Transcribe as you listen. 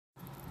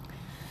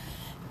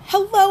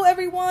Hello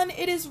everyone,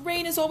 it is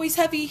Rain is Always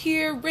Heavy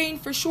here, Rain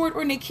for short,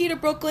 or Nikita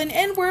Brooklyn,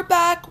 and we're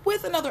back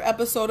with another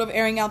episode of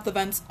airing out the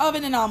vents of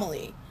an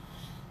anomaly.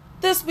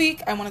 This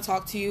week, I want to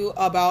talk to you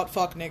about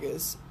fuck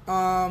niggas.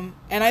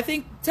 And I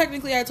think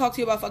technically I talk to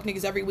you about fuck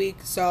niggas every week,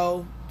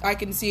 so I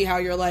can see how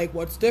you're like,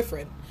 what's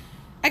different?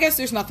 I guess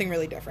there's nothing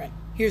really different.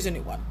 Here's a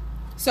new one.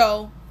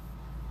 So,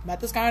 met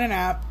this guy on an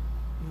app,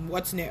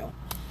 what's new?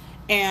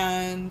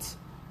 And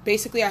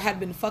basically, I had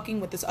been fucking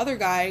with this other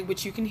guy,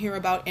 which you can hear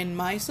about in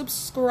my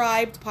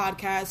subscribed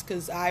podcast,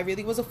 because I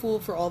really was a fool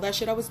for all that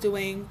shit I was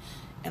doing,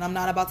 and I'm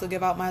not about to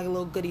give out my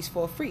little goodies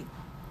for free.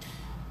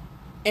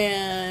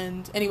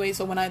 And anyway,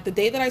 so the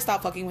day that I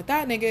stopped fucking with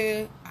that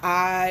nigga,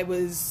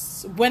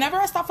 whenever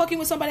I stop fucking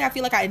with somebody, I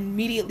feel like I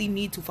immediately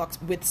need to fuck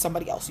with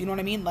somebody else. You know what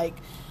I mean? Like,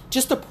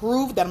 just to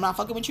prove that I'm not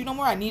fucking with you no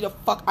more, I need to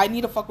fuck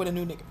with a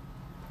new nigga.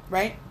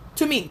 Right?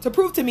 To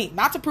prove to me,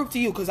 not to prove to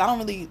you, because I don't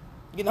really...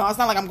 You know, it's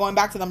not like I'm going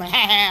back to them like,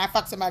 I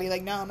fuck somebody.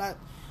 Like, no, I'm not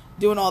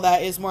doing all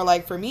that. It's more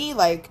like, for me,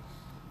 like,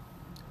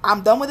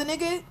 I'm done with a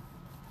nigga.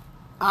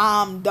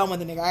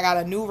 I got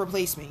a new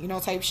replacement, you know,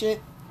 type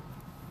shit.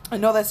 I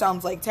know that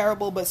sounds, like,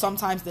 terrible, but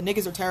sometimes the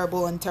niggas are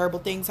terrible and terrible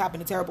things happen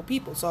to terrible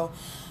people. So,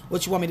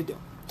 what you want me to do?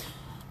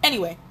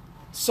 Anyway,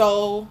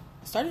 so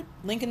I started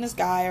linking this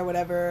guy or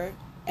whatever.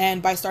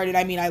 And by started,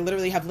 I mean I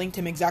literally have linked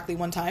him exactly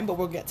one time, but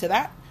we'll get to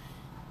that.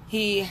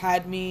 He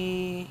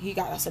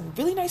got us a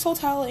really nice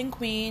hotel in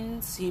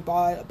Queens. He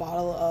bought a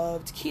bottle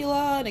of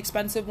tequila, an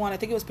expensive one. I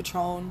think it was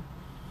Patron.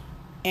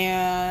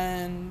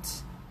 And,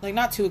 like,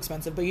 not too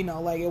expensive, but, you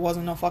know, like, it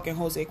wasn't no fucking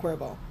Jose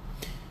Cuervo.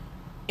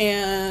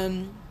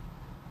 And,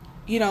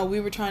 you know, we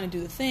were trying to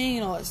do the thing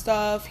and all that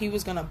stuff. He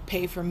was gonna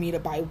pay for me to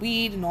buy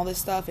weed and all this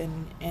stuff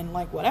and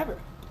like, whatever.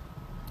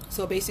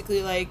 So,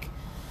 basically, like,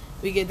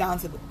 we get down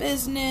to the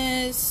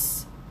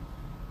business.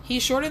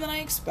 He's shorter than I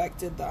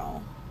expected,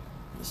 though.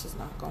 This is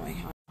not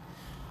going on.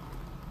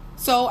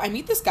 So I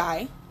meet this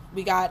guy.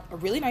 We got a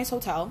really nice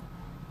hotel.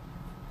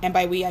 And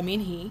by we, I mean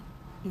he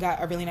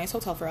got a really nice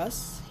hotel for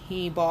us.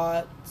 He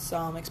bought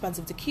some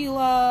expensive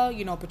tequila,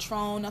 you know,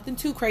 Patron. Nothing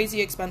too crazy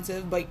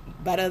expensive, but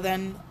better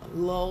than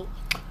little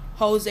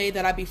Jose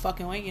that I'd be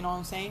fucking with, you know what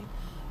I'm saying?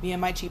 Me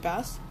and my cheap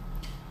ass.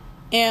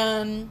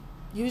 And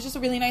he was just a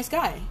really nice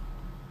guy.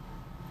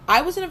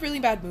 I was in a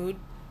really bad mood.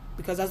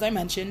 Because as I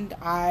mentioned,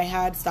 I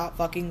had stopped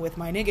fucking with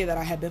my nigga that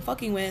I had been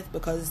fucking with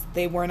because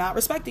they were not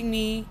respecting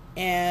me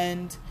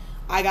and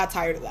I got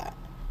tired of that.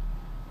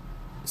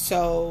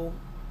 So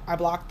I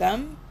blocked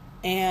them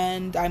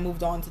and I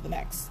moved on to the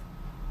next.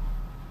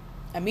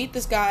 I meet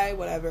this guy,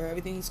 whatever,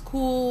 everything's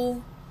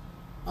cool.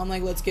 I'm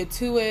like, let's get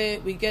to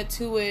it. We get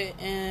to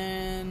it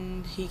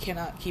and he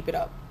cannot keep it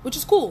up, which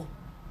is cool.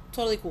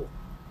 Totally cool.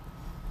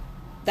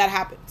 That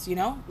happens, you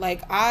know?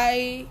 Like,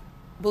 I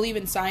believe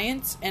in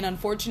science, and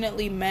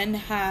unfortunately men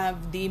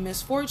have the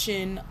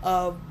misfortune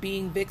of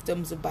being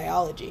victims of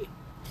biology.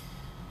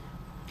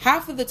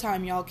 Half of the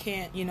time y'all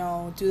can't, you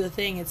know, do the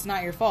thing. It's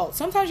not your fault.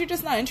 Sometimes you're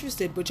just not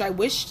interested, which I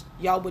wish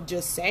y'all would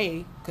just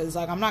say, because,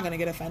 like, I'm not gonna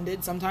get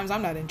offended. Sometimes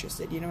I'm not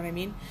interested, you know what I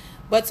mean?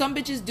 But some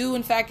bitches do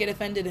in fact get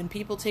offended, and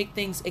people take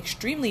things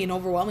extremely and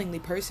overwhelmingly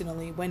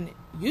personally when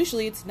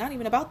usually it's not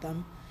even about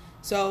them.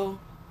 So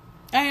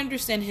I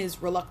understand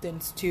his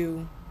reluctance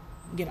to,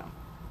 you know,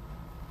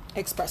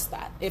 express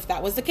that, if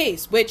that was the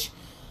case, which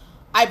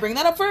I bring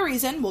that up for a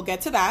reason. We'll get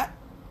to that.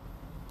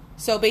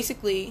 So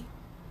basically,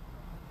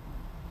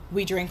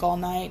 we drink all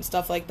night and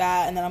stuff like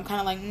that, and then I'm kind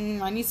of like,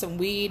 I need some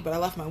weed, but I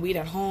left my weed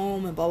at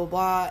home and blah blah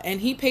blah.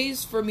 And he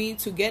pays for me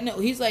to get it.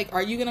 He's like,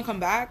 are you gonna come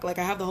back? Like,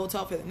 I have the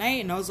hotel for the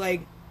night. And I was like,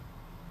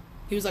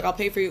 he was like, I'll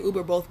pay for your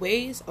Uber both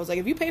ways. I was like,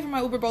 if you pay for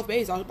my Uber both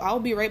ways, I'll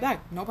be right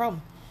back, no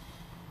problem.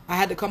 I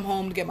had to come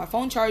home to get my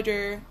phone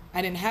charger.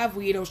 I didn't have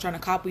weed. I was trying to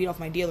cop weed off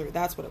my dealer.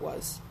 That's what it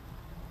was.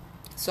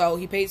 So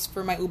he pays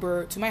for my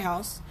Uber to my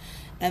house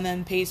and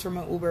then pays for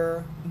my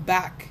Uber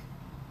back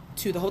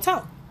to the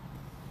hotel.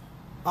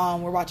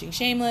 We're watching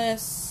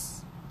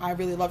Shameless. I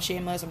really love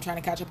Shameless. I'm trying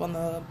to catch up on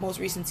the most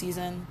recent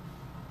season.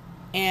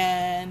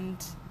 And,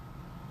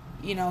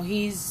 you know,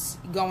 he's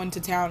going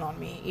to town on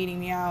me, eating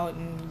me out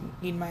and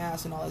eating my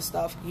ass and all this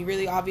stuff. He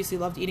really obviously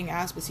loved eating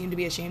ass, but seemed to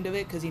be ashamed of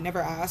it because he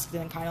never asked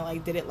and kind of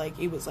like did it like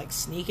he was like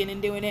sneaking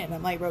and doing it. And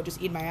I'm like, bro, just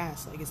eat my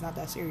ass. Like, it's not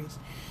that serious.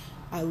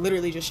 I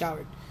literally just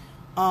showered.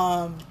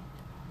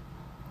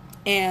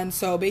 And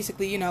so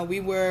basically, you know, we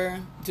were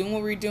doing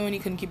what we were doing. He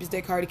couldn't keep his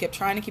dick hard. He kept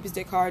trying to keep his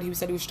dick hard. He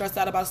said he was stressed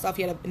out about stuff.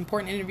 He had an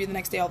important interview the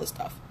next day, all this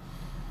stuff.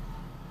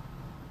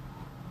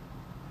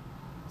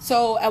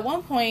 So at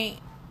one point,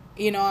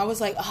 you know, I was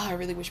like, oh, I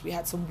really wish we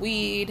had some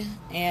weed.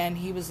 And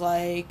he was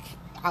like,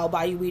 I'll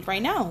buy you weed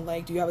right now.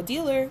 Like, do you have a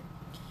dealer?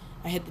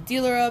 I hit the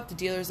dealer up. The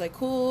dealer's like,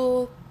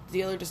 cool. The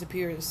dealer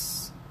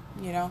disappears,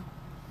 you know?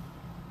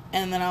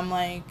 And then I'm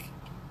like,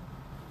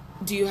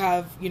 do you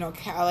have, you know,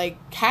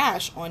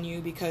 cash on you,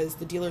 because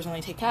the dealers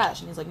only take cash.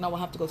 And he's like, no, we'll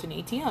have to go to an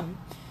ATM,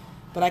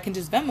 but I can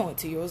just Venmo it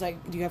to you. I was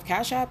like, do you have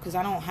Cash App? Because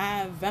I don't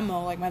have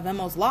Venmo. Like, my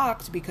Venmo's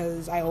locked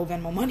because I owe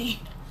Venmo money.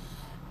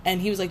 And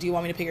he was like, do you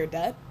want me to pay your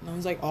debt? And I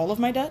was like, all of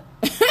my debt?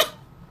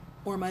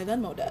 Or my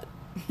Venmo debt?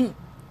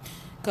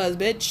 Because,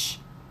 bitch,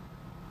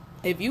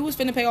 if you was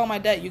finna pay all my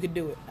debt, you could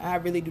do it. I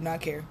really do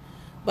not care.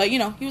 But, you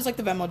know, he was like,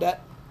 the Venmo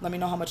debt. Let me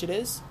know how much it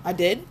is. I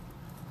did.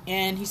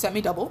 And he sent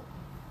me double.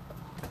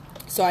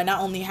 So I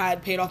not only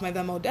had paid off my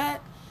Venmo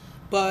debt,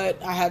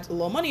 but I had a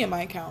little money in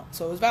my account.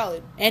 So it was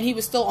valid. And he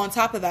was still on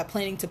top of that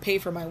planning to pay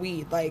for my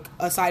weed, like,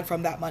 aside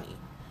from that money.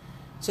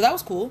 So that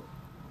was cool.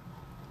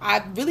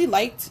 I really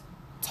liked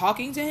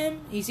talking to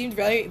him. He seemed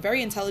very,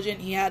 very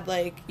intelligent. He had,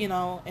 like, you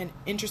know, an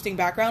interesting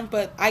background.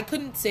 But I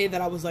couldn't say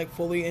that I was, like,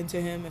 fully into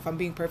him, if I'm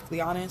being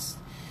perfectly honest.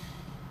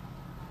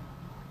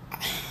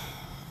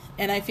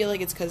 And I feel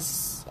like it's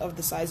because of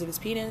the size of his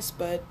penis.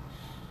 But,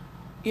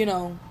 you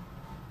know,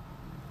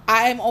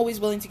 I'm always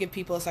willing to give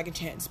people a second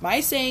chance. My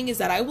saying is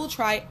that I will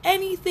try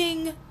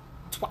anything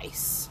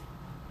twice.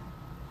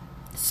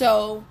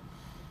 So,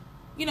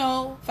 you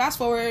know, fast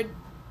forward.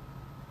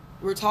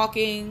 We're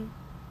talking.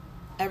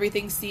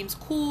 Everything seems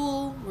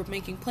cool. We're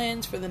making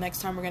plans for the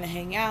next time we're going to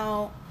hang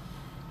out.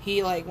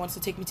 He, like, wants to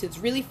take me to this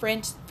really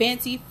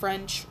fancy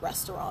French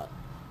restaurant.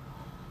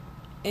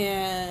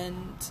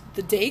 And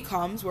the day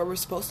comes where we're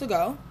supposed to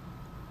go.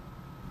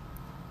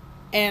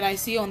 And I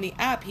see on the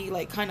app he,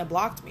 like, kind of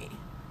blocked me.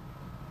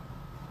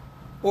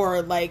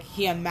 Or, like,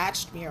 he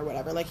unmatched me or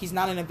whatever. Like, he's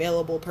not an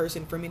available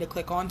person for me to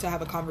click on to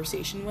have a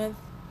conversation with.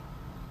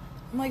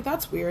 I'm like,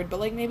 that's weird. But,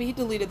 like, maybe he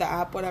deleted the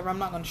app, whatever. I'm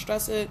not going to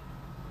stress it.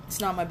 It's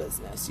not my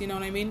business. You know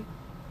what I mean?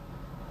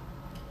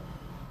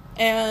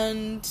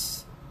 And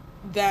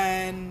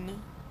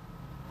then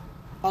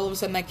all of a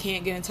sudden I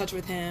can't get in touch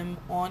with him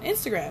on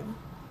Instagram.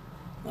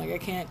 Like, I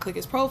can't click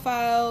his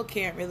profile.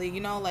 Can't really,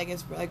 you know, like,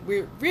 it's, like,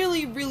 weird,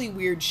 really, really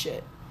weird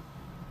shit.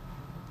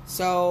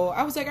 So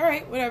I was like, all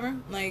right, whatever.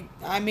 Like,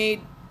 I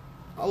made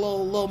a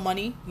little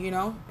money, you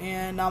know,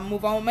 and I'll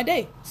move on with my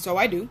day. So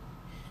I do.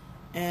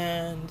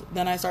 And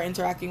then I start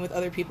interacting with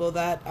other people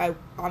that I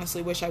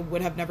honestly wish I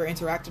would have never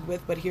interacted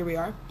with, but here we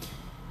are.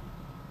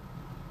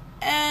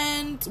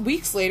 And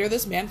weeks later,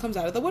 this man comes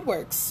out of the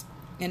woodworks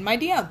in my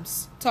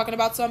DMs talking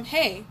about some,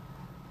 hey,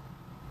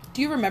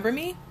 do you remember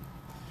me?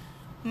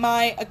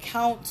 My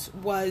account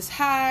was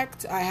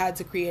hacked. I had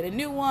to create a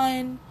new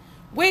one,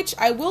 which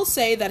I will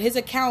say that his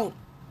account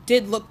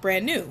did look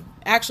brand new.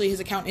 Actually,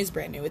 his account is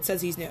brand new. It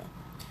says he's new.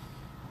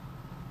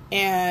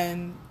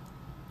 And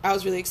I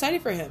was really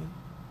excited for him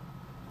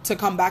to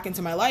come back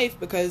into my life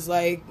because,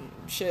 like,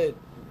 shit,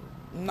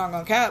 I'm not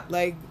gonna cap,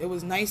 like, it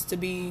was nice to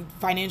be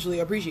financially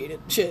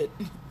appreciated, shit.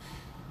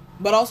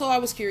 But also I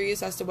was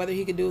curious as to whether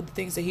he could do the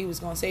things that he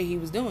was gonna say he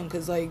was doing,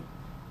 because, like,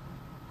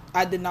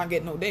 I did not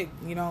get no dick,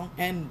 you know,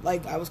 and,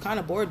 like, I was kind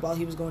of bored while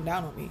he was going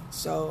down on me,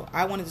 so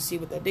I wanted to see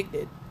what that dick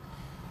did.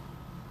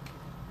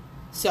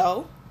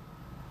 So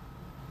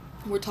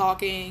we're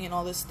talking and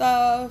all this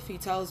stuff. He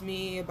tells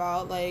me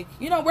about, like,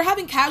 you know, we're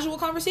having casual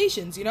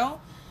conversations, you know.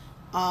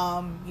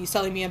 He's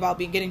telling me about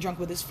getting drunk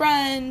with his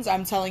friends.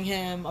 I'm telling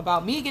him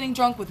about me getting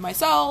drunk with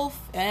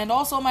myself and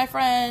also my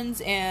friends,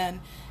 and,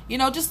 you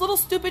know, just little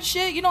stupid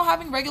shit, you know,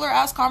 having regular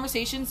ass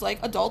conversations like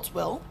adults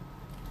will.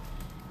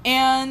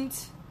 And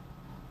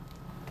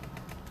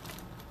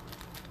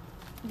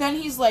then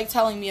he's, like,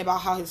 telling me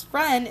about how his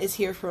friend is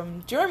here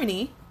from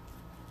Germany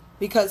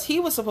because he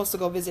was supposed to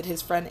go visit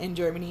his friend in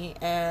Germany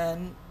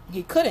and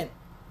he couldn't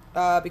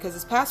because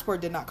his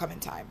passport did not come in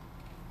time.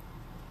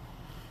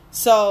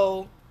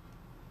 So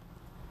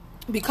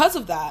because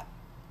of that,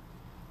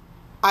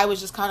 I was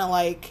just kind of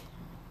like,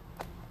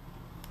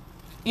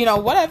 you know,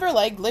 whatever,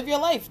 like, live your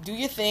life, do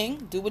your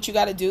thing, do what you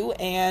got to do,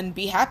 and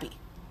be happy,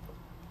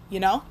 you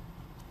know?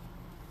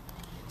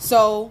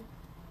 So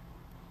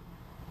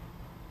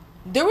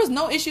there was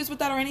no issues with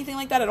that or anything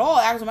like that at all.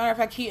 As a matter of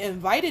fact, he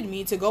invited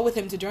me to go with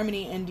him to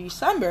Germany in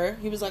December.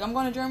 He was like, I'm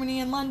going to Germany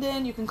in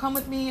London, you can come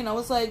with me. And I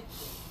was like,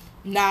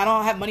 nah, I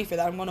don't have money for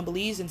that. I'm going to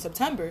Belize in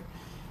September.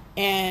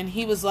 And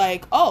he was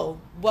like, oh,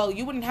 well,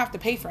 you wouldn't have to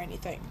pay for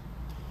anything.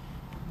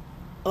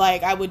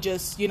 Like, I would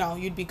just, you know,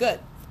 you'd be good.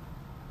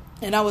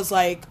 And I was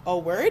like, oh,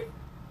 word?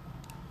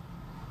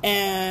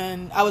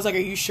 And I was like, are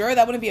you sure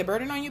that wouldn't be a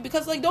burden on you?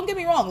 Because, like, don't get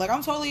me wrong. Like,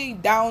 I'm totally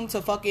down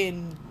to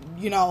fucking,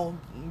 you know,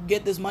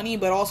 get this money.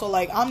 But also,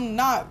 like, I'm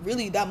not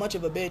really that much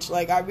of a bitch.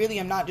 Like, I really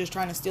am not just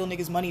trying to steal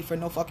niggas' money for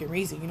no fucking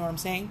reason. You know what I'm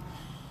saying?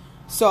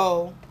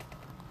 So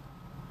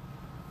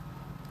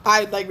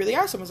I, like, really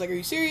asked him. I was like, are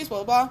you serious?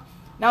 Blah, blah, blah.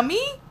 Now,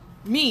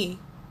 me,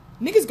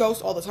 niggas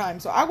ghost all the time,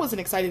 so I wasn't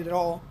excited at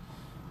all.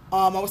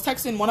 I was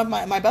texting one of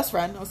my best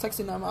friend. I was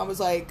texting him. I was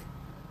like,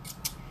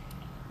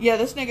 yeah,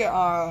 this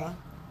nigga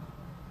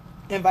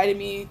invited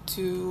me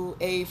to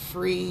a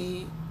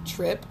free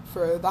trip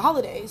for the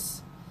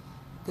holidays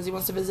because he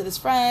wants to visit his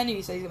friend, and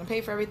he said he's gonna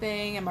pay for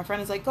everything. And my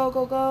friend is like, go,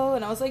 go, go.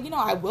 And I was like, you know,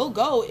 I will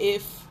go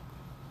if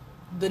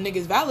the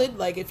nigga's valid.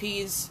 Like, if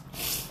he's,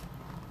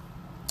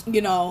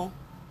 you know,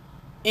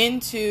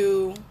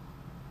 into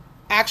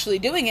actually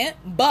doing it,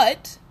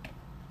 but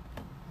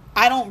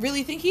I don't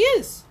really think he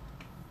is,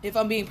 if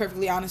I'm being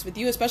perfectly honest with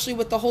you, especially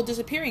with the whole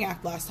disappearing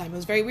act last time. It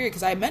was very weird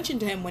because I mentioned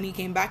to him when he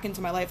came back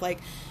into my life, like,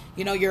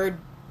 you know, your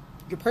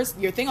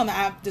thing on the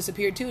app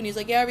disappeared too, and he's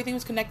like, yeah, everything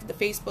was connected to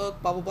Facebook,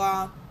 blah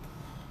blah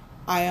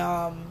blah.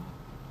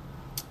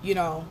 you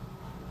know,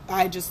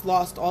 I just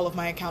lost all of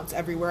my accounts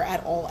everywhere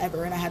at all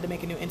ever, and I had to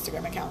make a new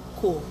Instagram account.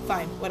 Cool,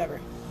 fine,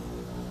 whatever.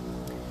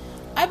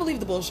 I believe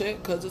the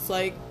bullshit, because it's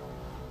like,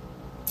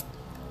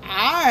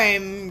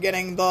 I'm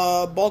getting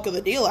the bulk of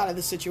the deal out of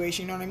this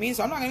situation, you know what I mean?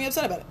 So I'm not going to be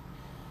upset about it.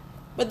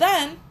 But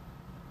then,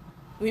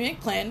 we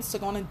make plans to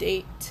go on a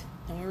date,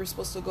 and we were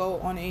supposed to go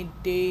on a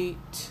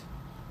date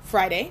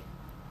Friday.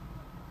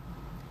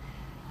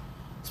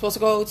 Supposed to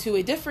go to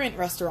a different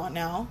restaurant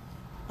now.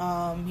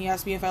 He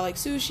asked me if I like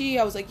sushi.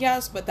 I was like,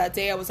 yes, but that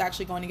day I was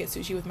actually going to get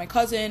sushi with my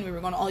cousin. We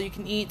were going to all you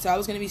can eat, so I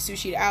was going to be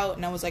sushied out,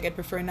 and I was like, I'd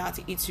prefer not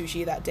to eat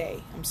sushi that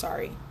day. I'm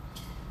sorry.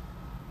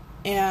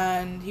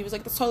 And he was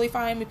like, that's totally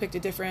fine. We picked a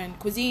different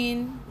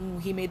cuisine.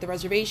 He made the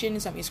reservation,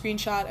 sent me a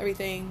screenshot,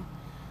 everything.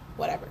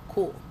 Whatever,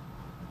 cool.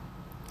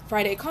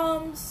 Friday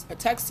comes, I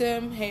text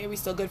him, hey, are we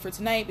still good for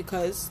tonight?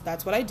 Because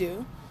that's what I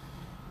do.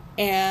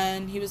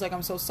 And he was like,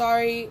 I'm so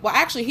sorry. Well,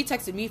 actually, he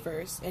texted me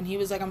first. And he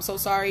was like, I'm so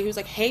sorry. He was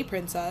like, hey,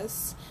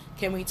 princess,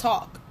 can we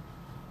talk?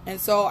 And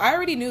so I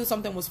already knew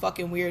something was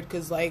fucking weird.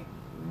 Because, like,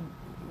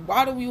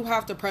 why do you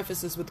have to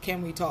preface this with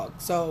can we talk?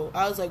 So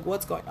I was like,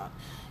 what's going on?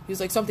 He was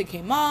like, something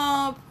came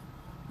up.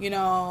 You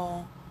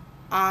know,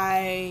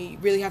 I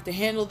really have to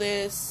handle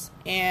this.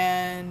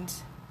 And,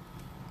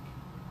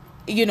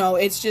 you know,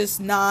 it's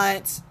just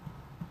not...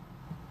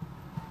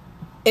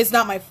 It's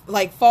not my,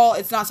 like, fault.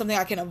 It's not something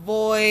I can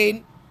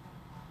avoid.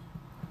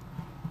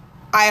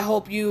 I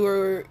hope you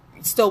are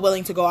still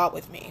willing to go out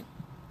with me.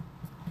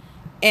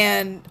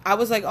 And I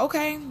was like,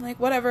 okay, like,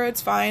 whatever,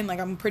 it's fine. Like,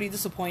 I'm pretty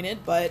disappointed,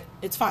 but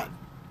it's fine.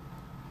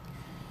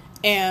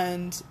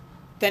 And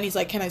then he's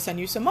like, can I send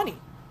you some money?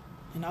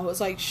 And I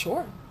was like,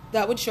 sure.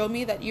 That would show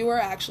me that you are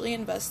actually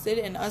invested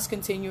in us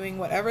continuing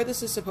whatever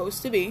this is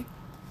supposed to be.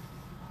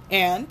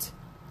 And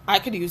I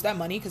could use that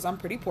money because I'm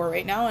pretty poor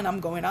right now, and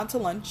I'm going out to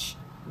lunch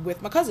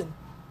with my cousin.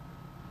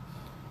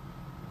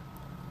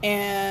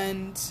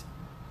 And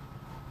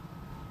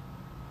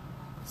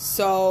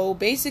so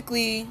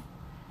basically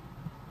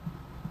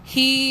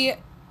he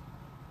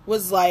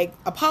was like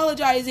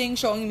apologizing,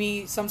 showing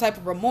me some type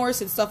of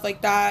remorse and stuff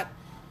like that,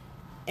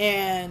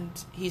 and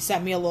he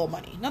sent me a little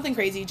money. Nothing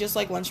crazy, just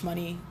like lunch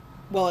money.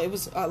 Well, it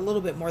was a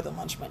little bit more than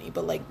lunch money,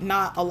 but like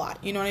not a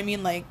lot, you know what I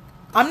mean? Like,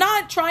 I'm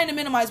not trying to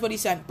minimize what he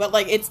sent, but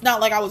like it's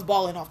not like I was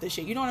balling off this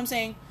shit, you know what I'm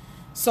saying?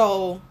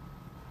 So,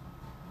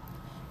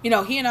 you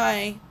know, he and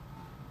I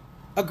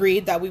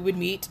agreed that we would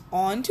meet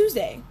on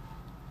Tuesday.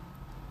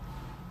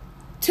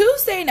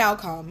 Tuesday now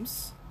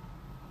comes.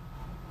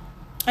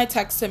 I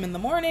text him in the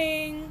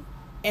morning,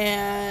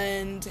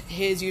 and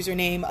his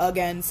username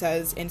again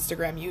says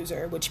Instagram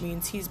user, which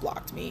means he's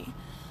blocked me,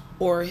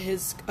 or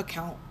his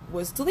account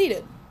was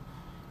deleted.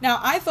 Now,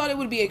 I thought it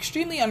would be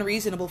extremely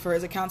unreasonable for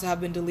his account to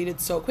have been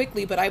deleted so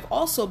quickly, but I've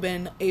also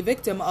been a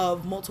victim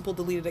of multiple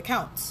deleted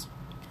accounts.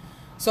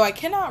 So I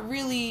cannot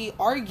really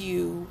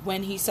argue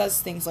when he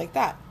says things like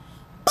that.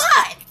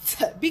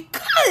 But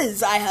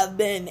because I have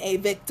been a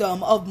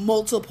victim of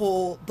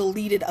multiple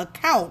deleted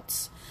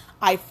accounts,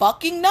 I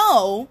fucking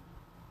know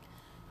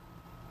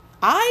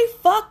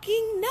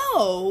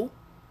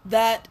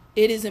that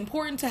it is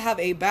important to have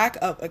a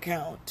backup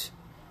account,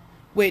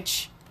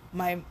 which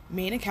my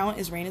main account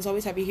is Rain is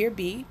Always Heavy Here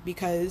B,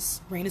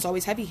 because Rain is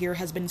Always Heavy Here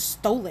has been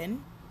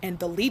stolen and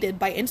deleted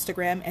by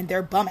Instagram and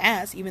their bum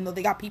ass, even though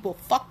they got people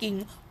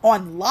fucking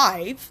on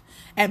live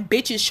and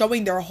bitches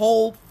showing their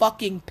whole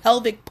fucking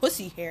pelvic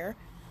pussy hair,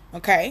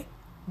 okay?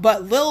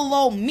 But little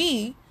old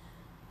me,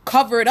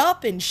 covered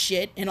up and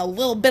shit in a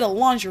little bit of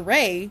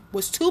lingerie,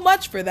 was too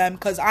much for them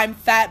because I'm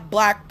fat,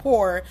 black,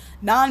 poor,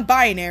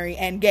 non-binary,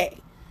 and gay.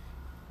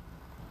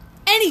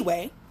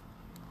 Anyway,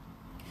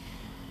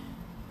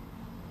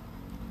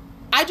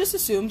 I just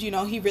assumed, you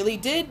know, he really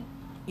did,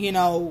 you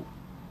know,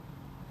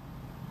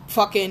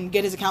 fucking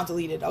get his account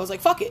deleted. I was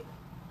like, fuck it.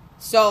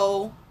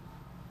 So,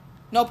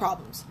 no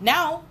problems.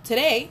 Now,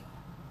 today,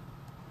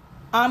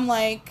 I'm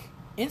like,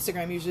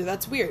 Instagram user,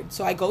 that's weird.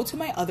 So I go to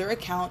my other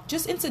account,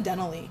 just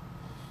incidentally,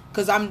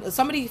 because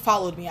somebody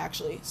followed me,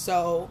 actually.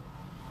 So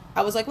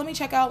I was like, let me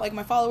check out, like,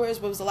 my followers.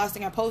 What was the last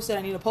thing I posted?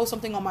 I need to post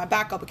something on my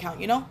backup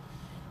account, you know?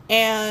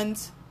 And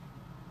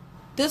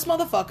this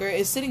motherfucker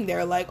is sitting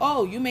there like,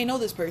 oh, you may know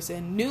this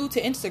person, new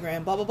to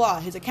Instagram, blah, blah, blah,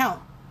 his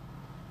account.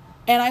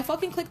 And I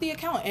fucking click the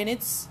account, and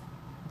it's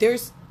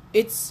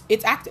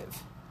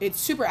active. It's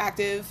super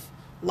active,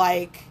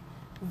 like,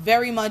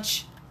 very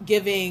much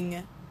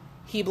giving,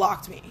 he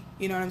blocked me.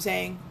 You know what I'm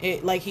saying?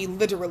 He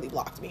literally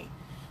blocked me.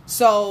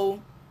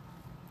 So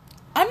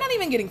I'm not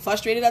even getting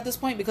frustrated at this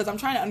point, because I'm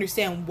trying to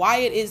understand why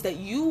it is that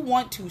you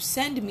want to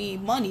send me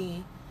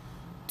money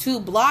to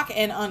block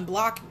and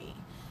unblock me.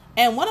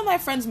 And one of my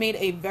friends made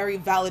a very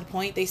valid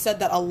point. They said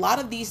that a lot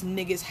of these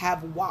niggas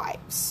have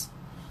wives.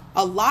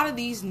 A lot of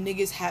these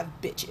niggas have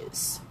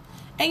bitches.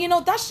 And, you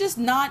know, that's just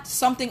not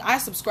something I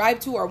subscribe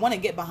to or want to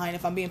get behind,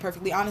 if I'm being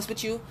perfectly honest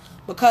with you.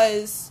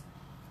 Because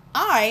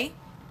I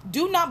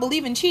do not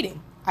believe in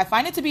cheating. I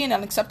find it to be an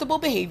unacceptable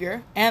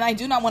behavior, and I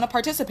do not want to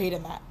participate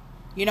in that.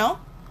 You know?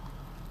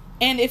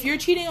 And if you're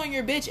cheating on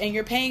your bitch and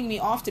you're paying me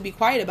off to be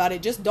quiet about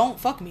it, just don't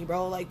fuck me,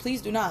 bro. Like,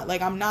 please do not.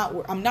 Like, I'm not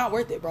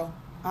worth it, bro.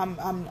 I'm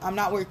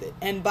not worth it.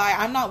 And by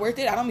I'm not worth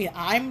it, I don't mean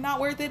I'm not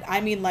worth it.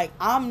 I mean, like,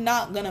 I'm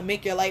not gonna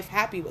make your life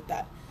happy with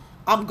that.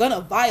 I'm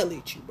gonna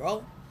violate you,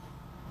 bro.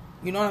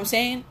 You know what I'm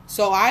saying?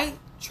 So I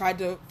tried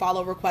to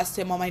follow request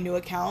him on my new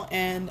account,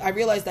 and I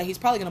realized that he's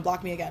probably gonna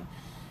block me again.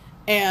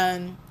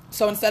 And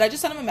so instead I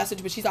just sent him a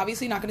message, which he's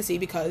obviously not gonna see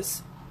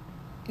because,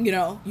 you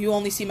know, you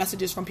only see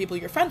messages from people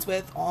you're friends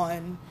with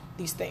on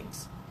these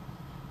things.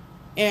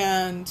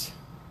 And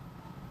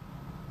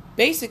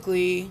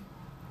basically,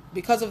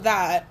 because of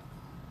that,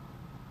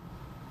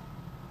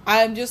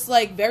 I'm just,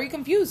 like, very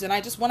confused, and I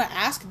just want to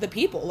ask the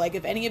people, like,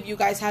 if any of you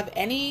guys have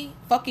any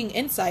fucking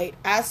insight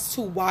as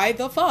to why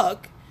the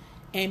fuck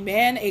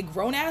a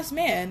grown-ass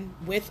man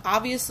with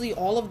obviously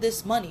all of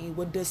this money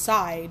would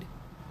decide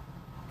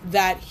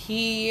that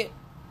he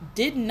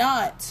did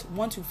not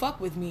want to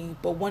fuck with me,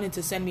 but wanted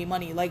to send me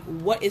money. Like,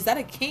 what, is that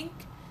a kink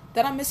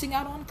that I'm missing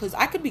out on? Because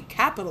I could be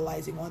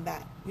capitalizing on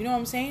that. You know what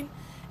I'm saying?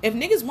 If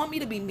niggas want me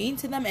to be mean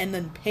to them and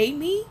then pay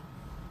me,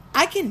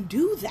 I can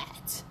do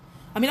that.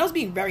 I mean, I was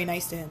being very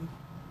nice to him.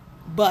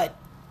 But,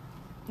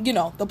 you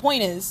know, the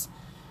point is,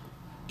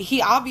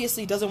 he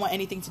obviously doesn't want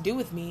anything to do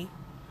with me,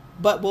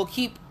 but will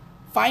keep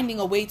finding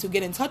a way to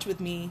get in touch with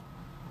me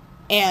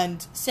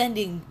and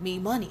sending me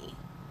money.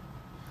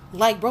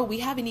 Like, bro, we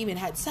haven't even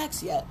had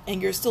sex yet,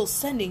 and you're still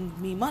sending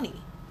me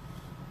money.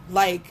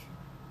 Like,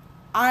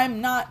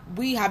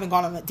 we haven't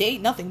gone on a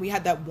date, nothing. We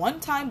had that one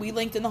time we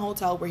linked in the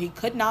hotel where he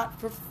could not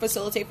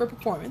facilitate for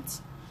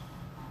performance.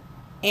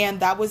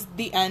 And that was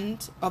the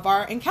end of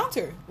our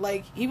encounter.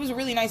 Like, he was a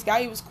really nice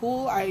guy. He was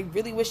cool. I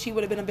really wish he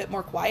would have been a bit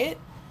more quiet.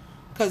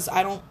 Because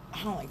I don't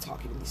like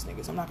talking to these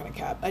niggas. I'm not going to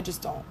cap. I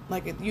just don't.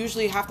 Like,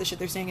 usually half the shit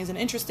they're saying isn't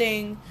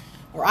interesting.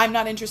 Or I'm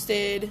not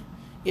interested.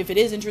 If it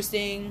is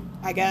interesting,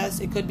 I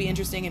guess it could be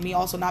interesting and me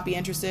also not be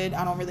interested.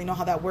 I don't really know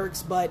how that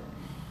works. But,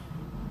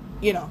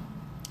 you know,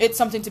 it's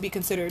something to be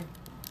considered.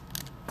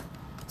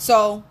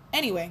 So,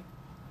 anyway.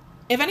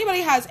 If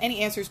anybody has any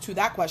answers to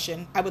that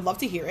question, I would love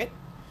to hear it.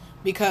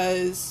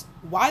 Because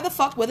why the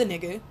fuck would a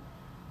nigga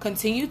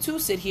continue to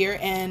sit here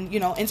and, you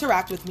know,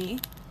 interact with me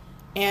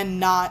and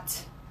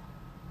not,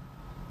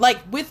 like,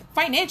 with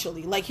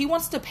financially, like, he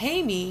wants to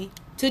pay me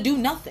to do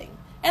nothing.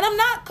 And I'm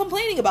not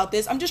complaining about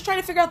this. I'm just trying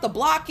to figure out the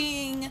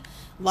blocking,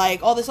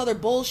 like, all this other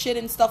bullshit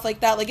and stuff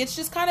like that. Like, it's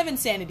just kind of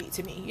insanity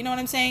to me. You know what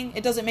I'm saying?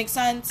 It doesn't make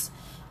sense.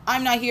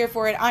 I'm not here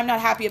for it. I'm not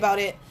happy about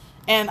it.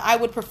 And I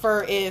would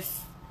prefer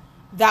if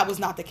that was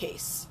not the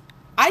case.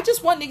 I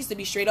just want niggas to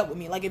be straight up with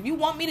me. Like, if you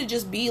want me to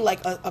just be, like,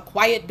 a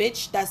quiet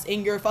bitch that's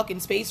in your fucking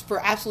space for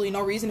absolutely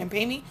no reason and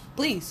pay me,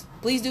 please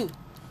do.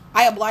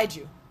 I oblige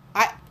you.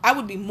 I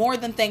would be more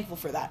than thankful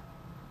for that.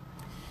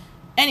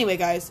 Anyway,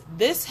 guys,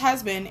 this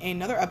has been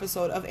another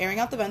episode of Airing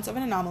Out the Vents of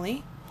an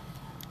Anomaly.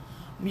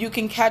 You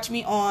can catch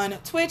me on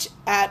Twitch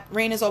at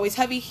Rain Is Always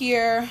Heavy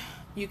Here.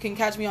 You can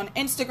catch me on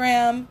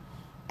Instagram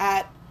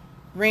at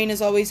Rain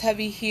Is Always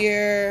Heavy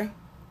Here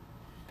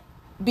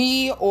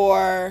B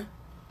or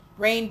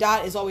Rain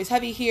is always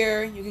heavy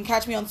here. You can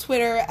catch me on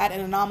Twitter at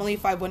an anomaly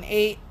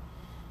 518.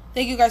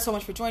 Thank you guys so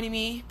much for joining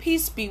me.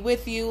 Peace be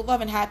with you.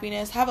 Love and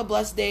happiness. Have a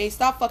blessed day.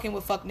 Stop fucking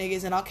with fuck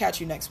niggas, and I'll catch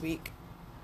you next week.